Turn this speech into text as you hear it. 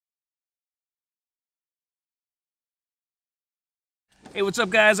Hey, what's up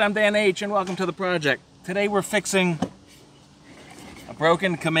guys? I'm Dan H and welcome to the project. Today we're fixing a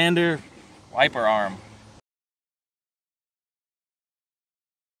broken Commander wiper arm.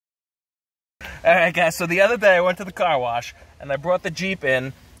 Alright guys, so the other day I went to the car wash and I brought the Jeep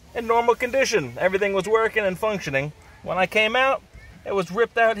in normal condition. Everything was working and functioning. When I came out, it was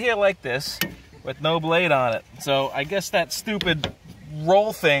ripped out here like this with no blade on it. So I guess that stupid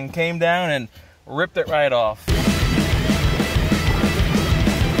roll thing came down and ripped it right off.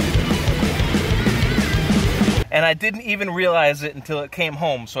 And I didn't even realize it until it came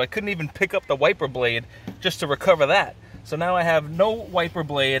home, so I couldn't even pick up the wiper blade just to recover that. So now I have no wiper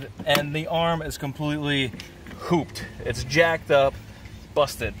blade, and the arm is completely hooped. It's jacked up,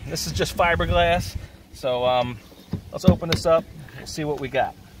 busted. This is just fiberglass, so let's open this up and see what we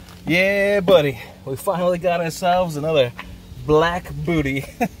got. Yeah, buddy, we finally got ourselves another black booty,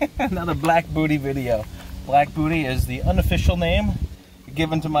 another black booty video. Black booty is the unofficial name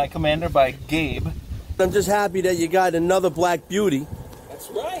given to my Commander by Gabe. I'm just happy that you got another black beauty. That's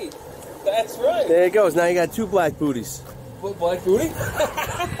right. That's right. There it goes. Now you got two black booties. What, black booty?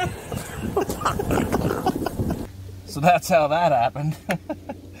 So that's how that happened.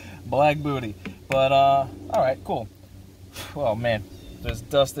 Black booty. But, alright, cool. Well, man, there's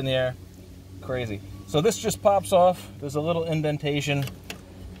dust in here. Crazy. So this just pops off. There's a little indentation.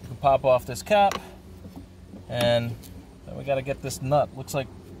 You can pop off this cap. And then we got to get this nut. Looks like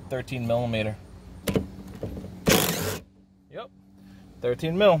 13 millimeter. Yep,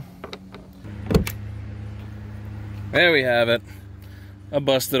 13 mil. There we have it, a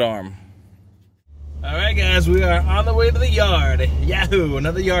busted arm. All right, guys, we are on the way to the yard. Yahoo,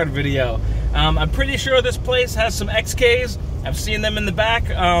 another yard video. I'm pretty sure this place has some XKs. I've seen them in the back.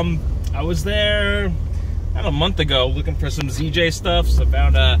 I was there about a month ago looking for some ZJ stuff. So I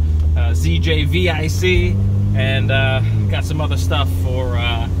found a ZJ VIC and got some other stuff for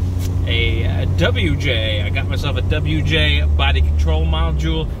a WJ. I got myself a WJ body control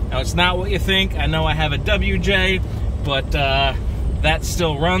module. Now it's not what you think. I know I have a WJ, but that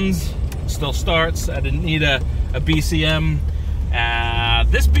still runs, still starts. I didn't need a BCM.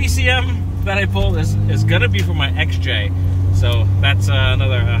 This BCM that I pulled is gonna be for my XJ. So that's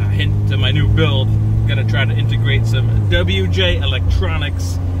another hint to my new build. I'm gonna try to integrate some WJ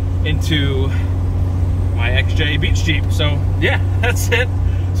electronics into my XJ Beach Jeep. So yeah, that's it.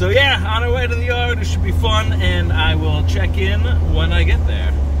 So yeah, on our way to the yard. It should be fun, and I will check in when I get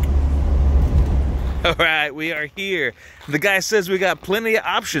there. All right, we are here. The guy says we got plenty of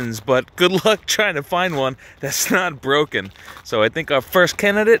options, but good luck trying to find one that's not broken. So I think our first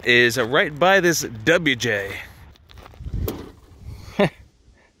candidate is right by this WJ.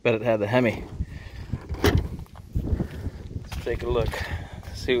 Bet it had the Hemi. Let's take a look,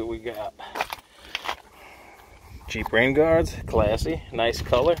 see what we got. Jeep rain guards, classy, nice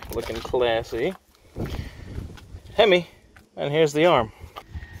color, looking classy. Hemi, and here's the arm.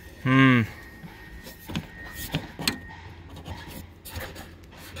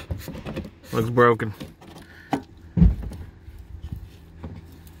 Looks broken.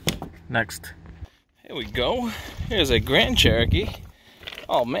 Next. Here we go. Here's a Grand Cherokee.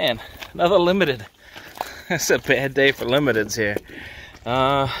 Oh man, another limited. It's a bad day for limiteds here.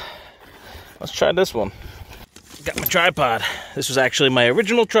 Let's try this one. Got my tripod. This was actually my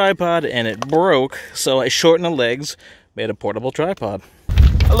original tripod and it broke, so I shortened the legs, made a portable tripod.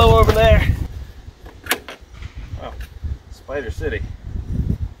 Hello over there. Oh, Spider City.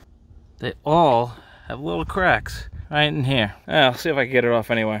 They all have little cracks right in here. I'll see if I can get it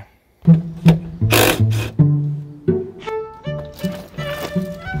off anyway.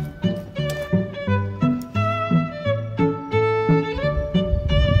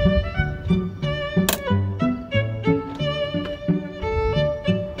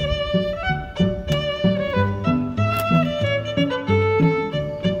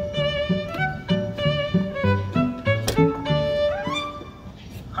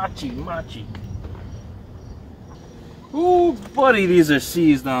 Machi. Ooh, buddy, these are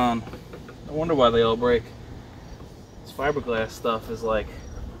seized on. I wonder why they all break. This fiberglass stuff is like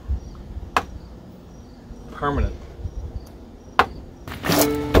permanent.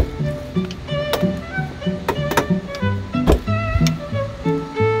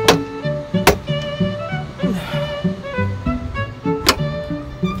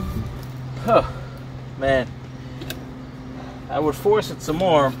 Oh, man. I would force it some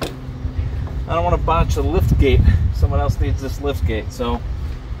more. I don't want to botch the lift gate. Someone else needs this lift gate, so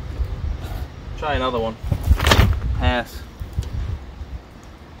try another one. Pass.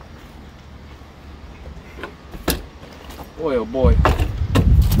 Boy, oh boy.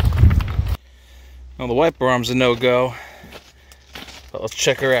 Well, the wiper arm's a no-go. But let's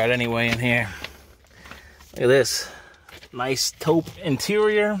check her out anyway in here. Look at this. Nice taupe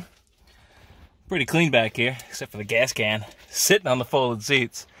interior. Pretty clean back here, except for the gas can sitting on the folded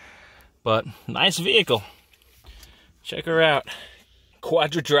seats. But nice vehicle. Check her out.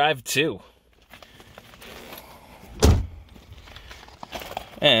 Quadra Drive 2.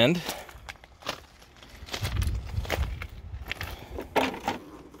 And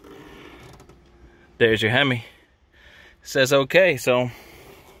there's your Hemi. Says okay, so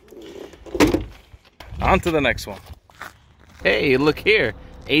on to the next one. Hey, look here.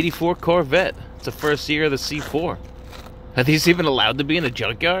 84 Corvette. It's the first year of the C4. Are these even allowed to be in a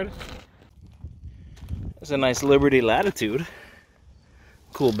junkyard? That's a nice Liberty Latitude.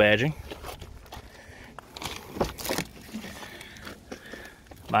 Cool badging.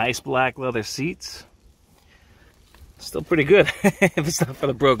 Nice black leather seats. Still pretty good if it's not for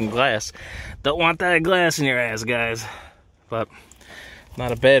the broken glass. Don't want that glass in your ass, guys. But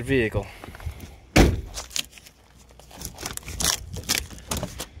not a bad vehicle.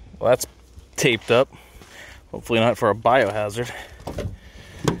 Well, that's taped up. Hopefully not for a biohazard.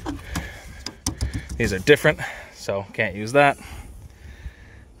 These are different, so can't use that.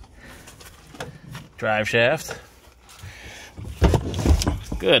 Drive shaft.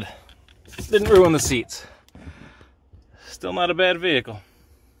 Good. Didn't ruin the seats. Still not a bad vehicle.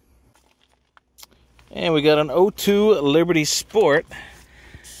 And we got an 02 Liberty Sport.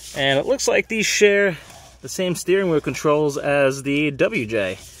 And it looks like these share the same steering wheel controls as the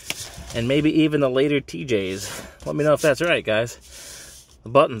WJ. And maybe even the later TJs. Let me know if that's right, guys. The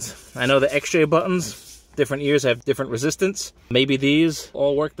buttons. I know the XJ buttons, different years have different resistance. Maybe these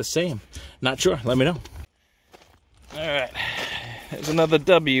all work the same. Not sure. Let me know. Alright. There's another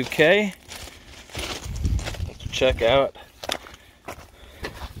WK. Let's check out.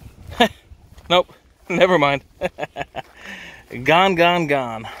 Nope. Never mind. Gone, gone,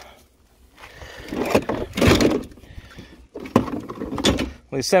 gone.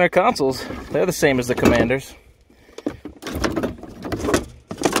 These center consoles, they're the same as the Commanders.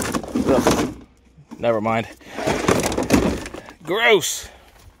 Ugh. Never mind. Gross.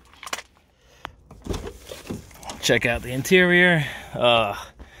 Check out the interior.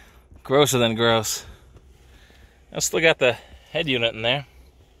 Grosser than gross. I still got the head unit in there.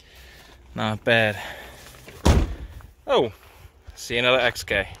 Not bad. Oh, see another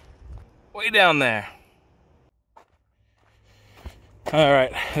XK. Way down there.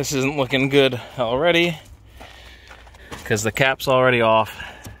 Alright, this isn't looking good already because the cap's already off.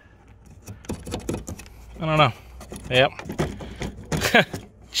 I don't know. Yep.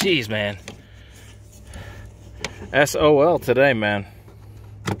 Jeez, man. SOL today, man.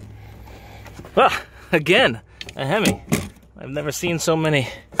 Ah, again, a Hemi. I've never seen so many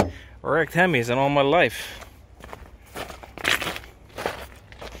wrecked Hemis in all my life.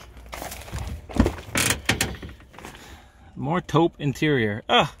 More taupe interior.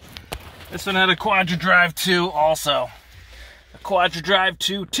 Ah, this one had a Quadra Drive 2 also. A Quadra Drive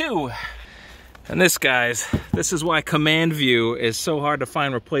 2 too. And this, guys, this is why Command View is so hard to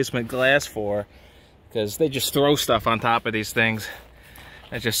find replacement glass for. Because they just throw stuff on top of these things.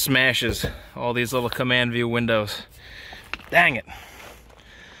 That just smashes all these little Command View windows. Dang it.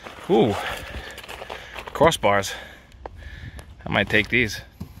 Ooh. Crossbars. I might take these.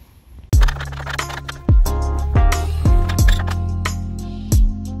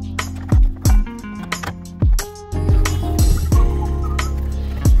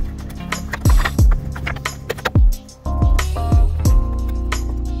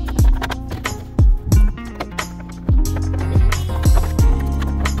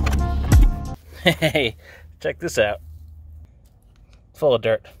 Hey, check this out. Full of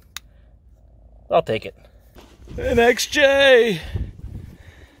dirt. I'll take it. An XJ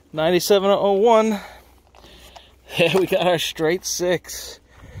 9701. Yeah, we got our straight 6.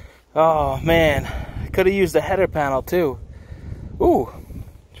 Oh man, could have used the header panel too. Ooh,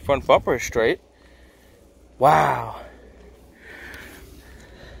 front bumper is straight. Wow.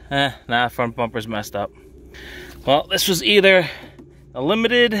 Nah, front bumper's messed up. Well, this was either a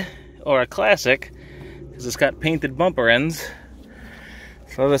limited or a classic, because it's got painted bumper ends.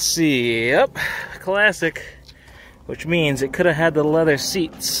 So let's see. Yep, classic, which means it could have had the leather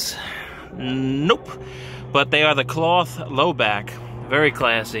seats. Nope, but they are the cloth low back. Very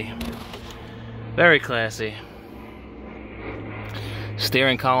classy. Very classy.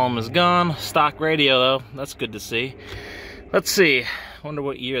 Steering column is gone. Stock radio though, that's good to see. Let's see, wonder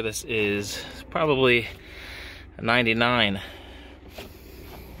what year this is. It's probably a 99.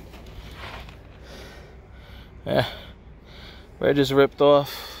 Yeah, reg is ripped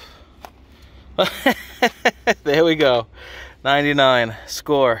off. There we go. $99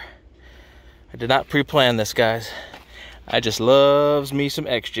 score. I did not pre-plan this, guys. I just loves me some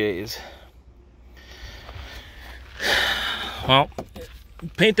XJs. Well,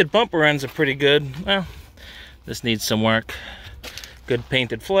 painted bumper ends are pretty good. Well, this needs some work. Good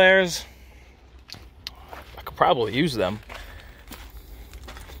painted flares. I could probably use them.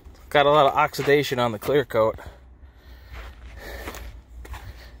 Got a lot of oxidation on the clear coat.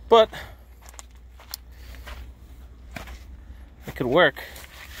 But it could work.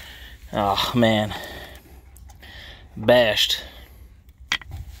 Oh man. Bashed.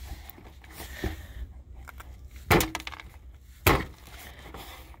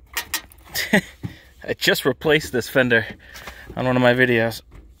 I just replaced this fender on one of my videos.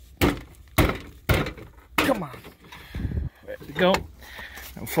 Come on. There we go.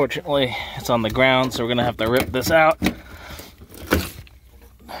 Unfortunately, it's on the ground, so we're gonna have to rip this out.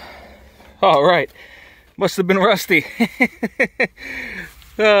 All right. Must have been rusty.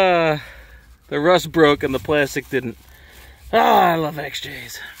 The rust broke and the plastic didn't. I love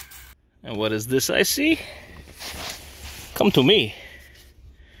XJs. And what is this I see? Come to me.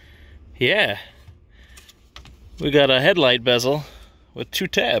 Yeah. We got a headlight bezel with 2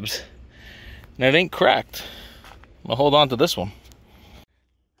 tabs. And it ain't cracked. I'm gonna hold on to this one.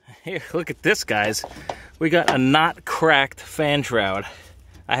 Here, look at this, guys. We got a not cracked fan shroud.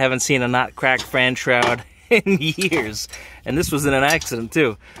 I haven't seen a not cracked fan shroud in years. And this was in an accident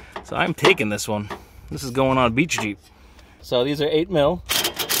too. So I'm taking this one. This is going on Beach Jeep. So these are 8mm.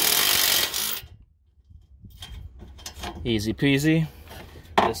 Easy peasy.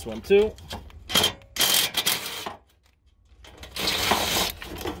 This one too.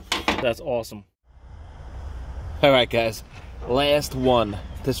 That's awesome. Alright guys, last one.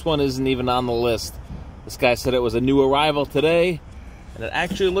 This one isn't even on the list. This guy said it was a new arrival today, and it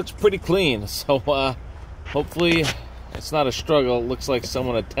actually looks pretty clean. So hopefully it's not a struggle. It looks like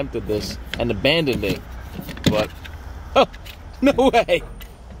someone attempted this and abandoned it. But, oh, no way!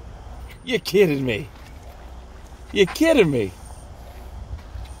 You're kidding me. You're kidding me.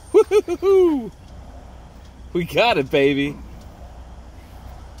 Woo-hoo-hoo-hoo. We got it, baby.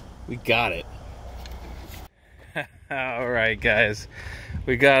 We got it. All right, guys.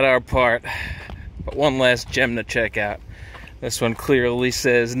 We got our part. But one last gem to check out. This one clearly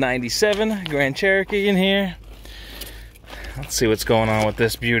says 97 Grand Cherokee in here. Let's see what's going on with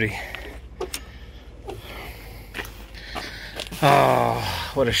this beauty.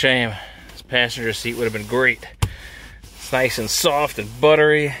 Oh, what a shame. This passenger seat would have been great. It's nice and soft and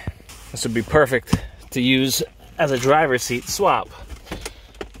buttery. This would be perfect to use as a driver's seat swap.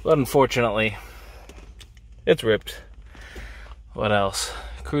 But unfortunately, it's ripped. What else?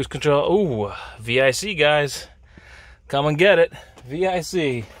 Cruise control. Ooh, VIC, guys. Come and get it.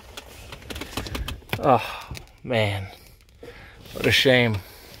 VIC. Oh, man. What a shame.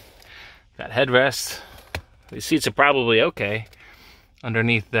 Got headrest. These seats are probably okay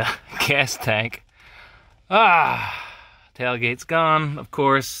underneath the gas tank. Tailgate's gone, of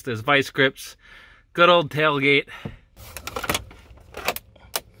course. There's vice grips. Good old tailgate.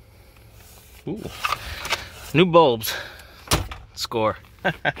 Ooh. New bulbs. Score.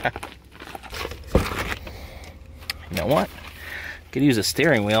 You know what? Could use a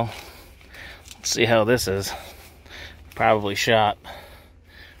steering wheel. Let's see how this is. Probably shot.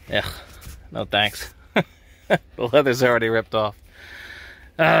 Ugh. No thanks. The leather's already ripped off.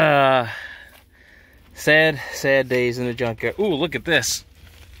 Sad, sad days in the junkyard. Ooh, look at this.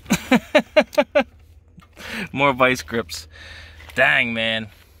 More vice grips. Dang, man.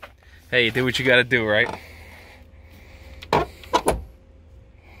 Hey, you do what you gotta do, right?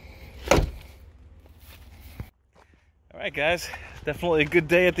 Alright, guys. Definitely a good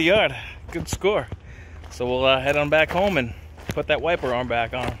day at the yard. Good score. So we'll head on back home and put that wiper arm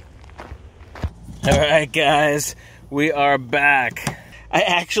back on. Alright, guys. We are back. I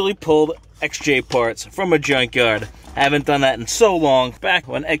actually pulled XJ parts from a junkyard. I haven't done that in so long. Back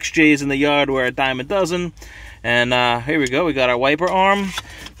when XJs in the yard were a dime a dozen. And here we go. We got our wiper arm.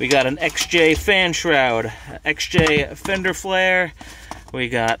 We got an XJ fan shroud. XJ fender flare. We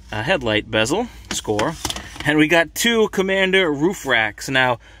got a headlight bezel. Score. And we got 2 Commander roof racks.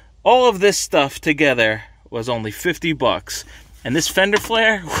 Now, all of this stuff together was only 50 bucks. And this fender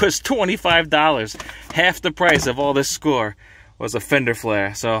flare was $25. Half the price of all this score was a fender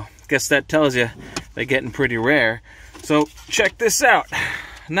flare. So, guess that tells you they're getting pretty rare. So, check this out.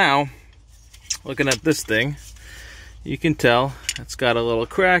 Now, looking at this thing, you can tell it's got a little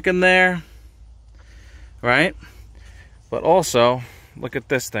crack in there, right? But also, look at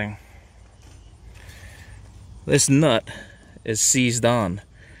this thing. This nut is seized on.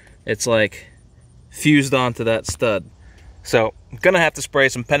 It's like fused onto that stud. So I'm gonna have to spray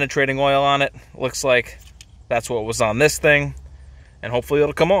some penetrating oil on it. Looks like that's what was on this thing, and hopefully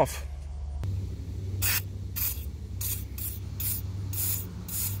it'll come off.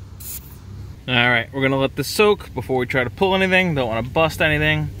 Alright, we're gonna let this soak before we try to pull anything. Don't want to bust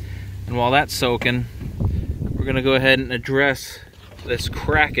anything. And while that's soaking, we're gonna go ahead and address this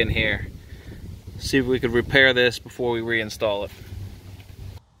crack in here. See if we could repair this before we reinstall it.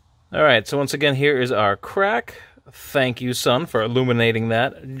 Alright, so once again, here is our crack. Thank you, son, for illuminating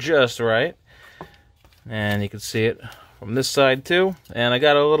that just right. And you can see it from this side too. And I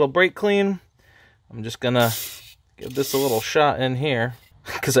got a little brake clean. I'm just gonna give this a little shot in here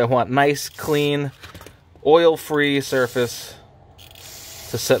because I want nice, clean, oil-free surface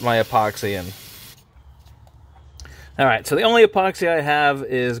to set my epoxy in. Alright, so the only epoxy I have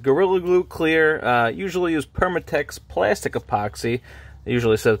is Gorilla Glue Clear. Usually use Permatex plastic epoxy. It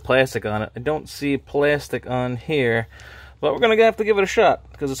usually says plastic on it. I don't see plastic on here, but we're going to have to give it a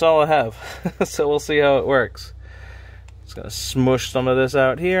shot because it's all I have. So we'll see how it works. Just going to smush some of this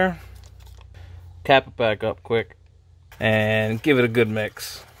out here. Cap it back up quick and give it a good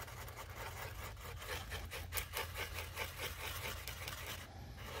mix.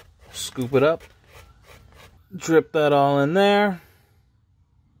 Scoop it up. Drip that all in there.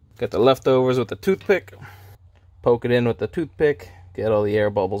 Get the leftovers with the toothpick. Poke it in with the toothpick. Get all the air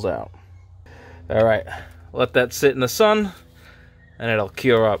bubbles out. Alright, let that sit in the sun and it'll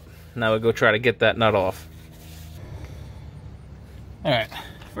cure up. Now we'll go try to get that nut off. Alright,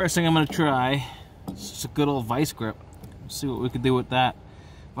 first thing I'm going to try is just a good old vice grip. See what we can do with that.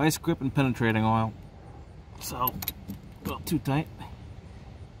 Vice grip and penetrating oil. So, a little too tight.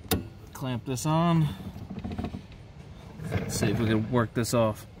 Clamp this on. Let's see if we can work this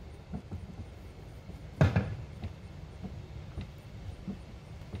off.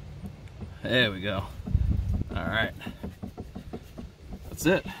 There we go. Alright. That's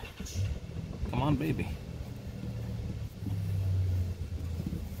it. Come on, baby.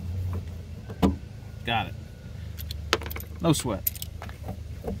 Got it. No sweat.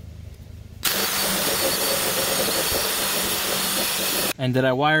 And did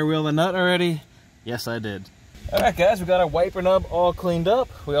I wire wheel the nut already? Yes, I did. Alright guys, we got our wiper nub all cleaned up.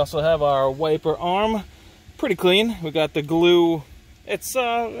 We also have our wiper arm pretty clean. We got the glue. It's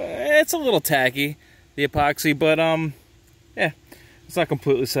a little tacky, the epoxy, but yeah, it's not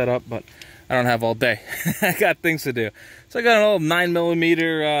completely set up, but I don't have all day. I got things to do. So I got an old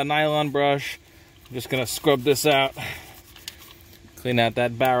 9mm nylon brush. I'm just gonna scrub this out. Clean out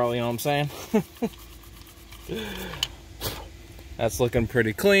that barrel, you know what I'm saying? That's looking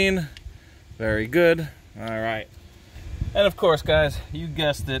pretty clean. Very good. Alright. And of course, guys, you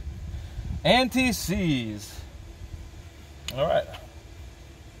guessed it, anti-seize. Alright.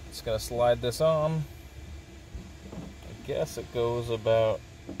 Just gotta slide this on. I guess it goes about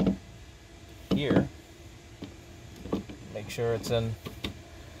here. Make sure it's in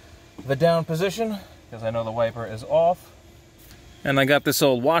the down position, because I know the wiper is off. And I got this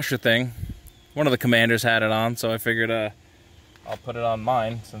old washer thing. One of the commanders had it on, so I figured I'll put it on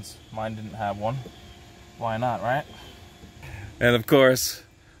mine, since mine didn't have one. Why not, right? And of course,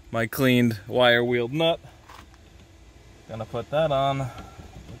 my cleaned wire wheeled nut. Gonna put that on,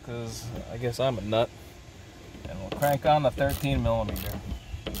 because I guess I'm a nut. And we'll crank on the 13mm.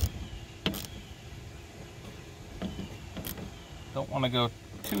 Don't want to go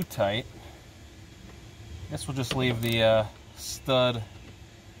too tight. Guess we'll just leave the stud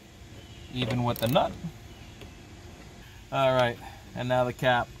even with the nut. Alright, and now the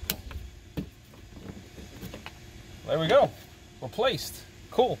cap. There we go. Replaced.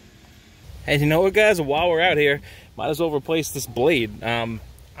 Cool. Hey, you know what, guys? While we're out here, might as well replace this blade.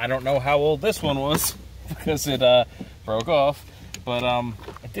 I don't know how old this one was because it broke off, but I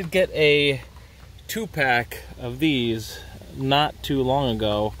did get a 2-pack of these not too long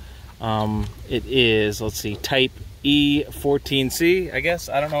ago. It is, let's see, type E14C, I guess.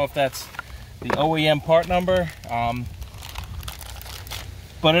 I don't know if that's the OEM part number,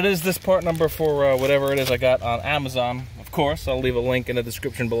 but it is this part number for whatever it is I got on Amazon. Of course, I'll leave a link in the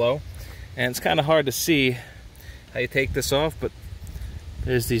description below. And it's kind of hard to see how you take this off, but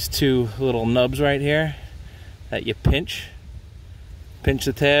there's these two little nubs right here that you pinch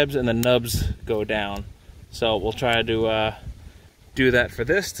the tabs and the nubs go down. So we'll try to do that for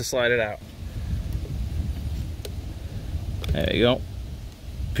this to slide it out. There you go.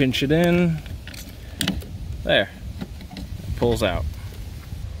 Pinch it in. There. It pulls out.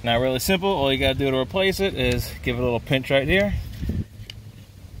 Now, really simple. All you gotta do to replace it is give it a little pinch right here.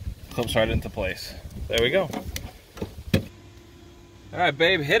 Clips right into place. There we go. All right,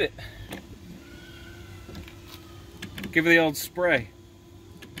 babe, hit it. Give her the old spray.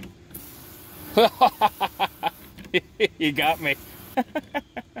 You got me.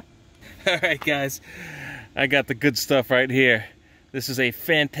 Alright guys, I got the good stuff right here. This is a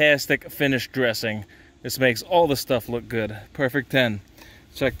fantastic finished dressing. This makes all the stuff look good. Perfect 10.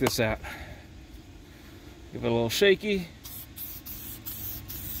 Check this out. Give it a little shaky.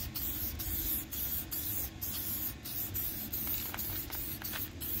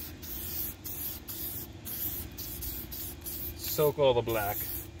 Soak all the black.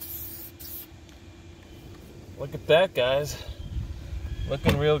 Look at that, guys.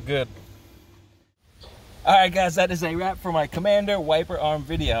 Looking real good. Alright guys, that is a wrap for my Commander wiper arm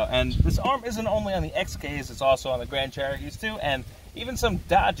video. And this arm isn't only on the XKs, it's also on the Grand Cherokees too, and even some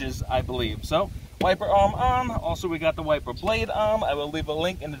Dodges, I believe. So, wiper arm on. Also, we got the wiper blade arm. I will leave a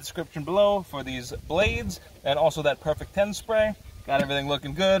link in the description below for these blades, and also that Perfect 10 spray. Got everything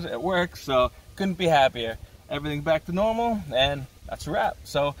looking good. It works, so couldn't be happier. Everything back to normal, and that's a wrap.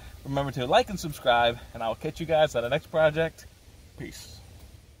 So, remember to like and subscribe, and I'll catch you guys on the next project. Peace.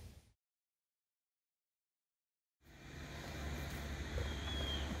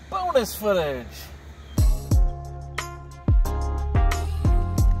 Bonus footage.